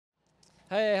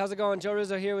Hey, how's it going? Joe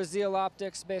Rizzo here with Zeal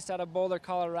Optics, based out of Boulder,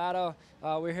 Colorado.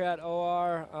 We're here at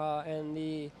OR and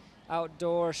the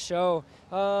outdoor show.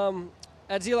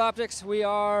 At Zeal Optics, we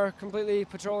are completely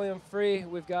petroleum-free.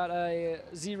 We've got a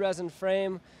Z-resin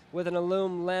frame with an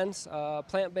aluminum lens,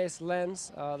 plant-based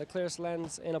lens, the clearest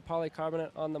lens in a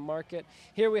polycarbonate on the market.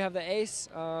 Here we have the ACE,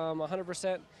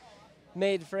 100%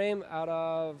 made frame out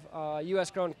of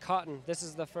US-grown cotton. This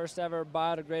is the first ever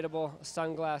biodegradable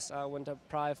sunglass when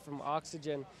deprived from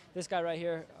oxygen. This guy right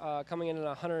here coming in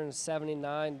at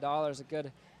 $179, a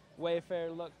good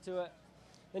Wayfair look to it.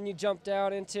 Then you jump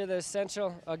down into the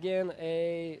Essential, again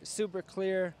a super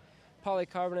clear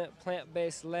polycarbonate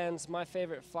plant-based lens. My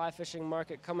favorite fly fishing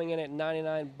market, coming in at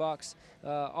 99 bucks.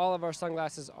 All of our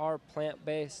sunglasses are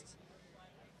plant-based.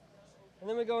 And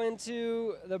then we go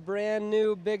into the brand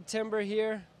new Big Timber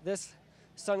here. This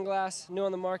sunglass, new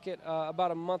on the market about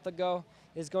a month ago,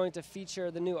 is going to feature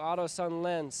the new Auto Sun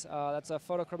lens. That's a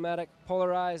photochromatic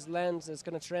polarized lens. It's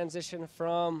going to transition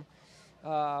from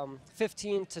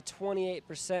 15 to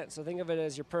 28%. So think of it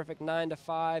as your perfect 9 to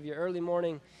 5, your early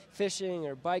morning fishing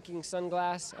or biking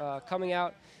sunglass, coming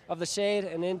out of the shade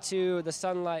and into the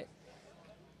sunlight.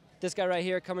 This guy right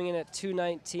here coming in at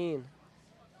 $219.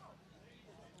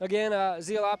 Again,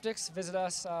 Zeal Optics, visit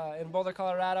us in Boulder,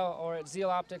 Colorado, or at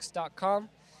zealoptics.com.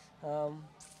 Yeah.